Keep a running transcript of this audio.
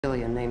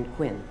civilian named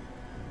Quinn.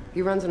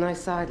 He runs a nice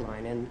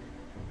sideline in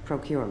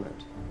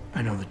procurement.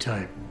 I know the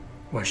type.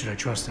 Why should I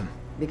trust him?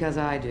 Because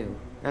I do,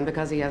 and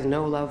because he has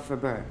no love for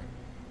Burke.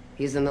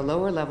 He's in the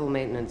lower level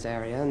maintenance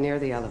area near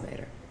the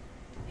elevator.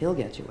 He'll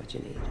get you what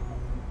you need.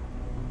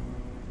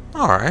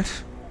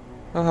 Alright.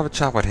 I'll have a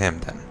chat with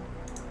him then.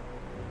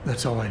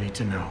 That's all I need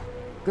to know.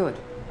 Good.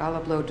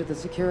 I'll upload to the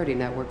security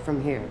network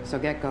from here, so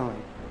get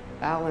going.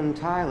 Al and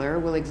Tyler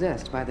will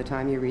exist by the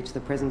time you reach the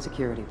prison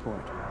security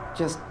port.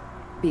 Just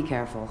be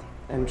careful,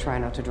 and try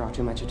not to draw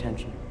too much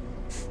attention.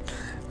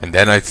 And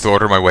then I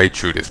sorter my way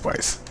through this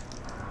place.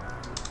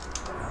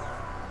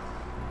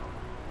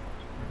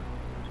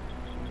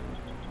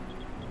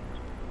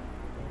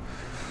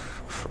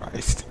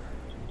 Christ.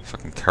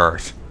 Fucking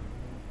turret.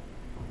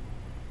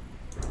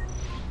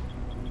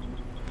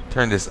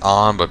 Turn this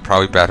on, but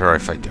probably better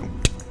if I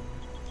don't.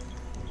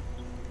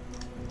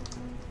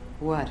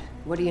 What?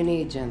 What do you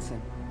need,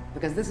 Jensen?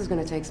 Because this is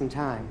going to take some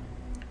time.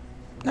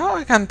 No,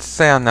 I can't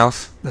say on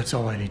else. That's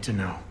all I need to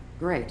know.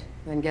 Great.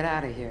 Then get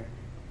out of here.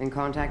 And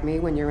contact me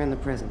when you're in the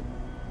prison.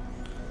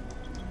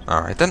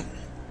 Alright then.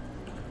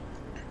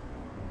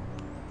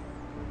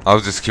 I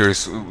was just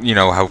curious, you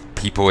know, how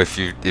people, if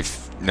you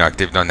know, like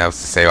they've nothing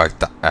else to say, like,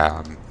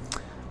 nothing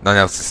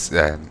else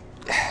to,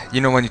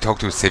 you know, when you talk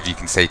to a civ, you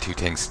can say two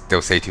things.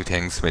 They'll say two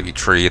things, maybe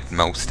three at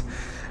most,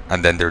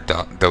 and then they'll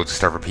just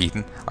start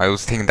repeating. I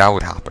was thinking that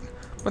would happen,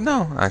 but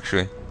no,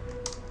 actually,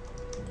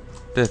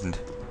 didn't.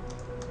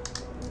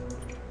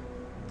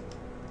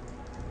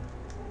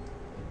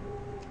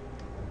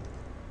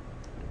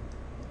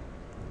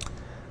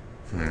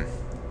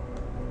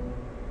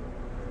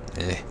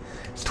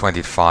 It's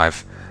 20 to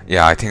 5.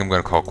 Yeah, I think I'm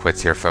going to call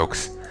quits here,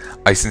 folks.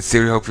 I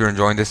sincerely hope you're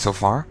enjoying this so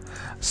far.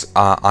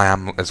 I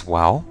am as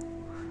well.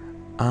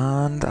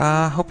 And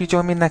hope you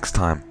join me next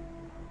time.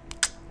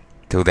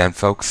 Till then,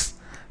 folks.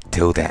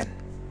 Till then.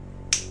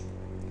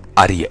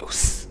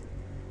 Adios.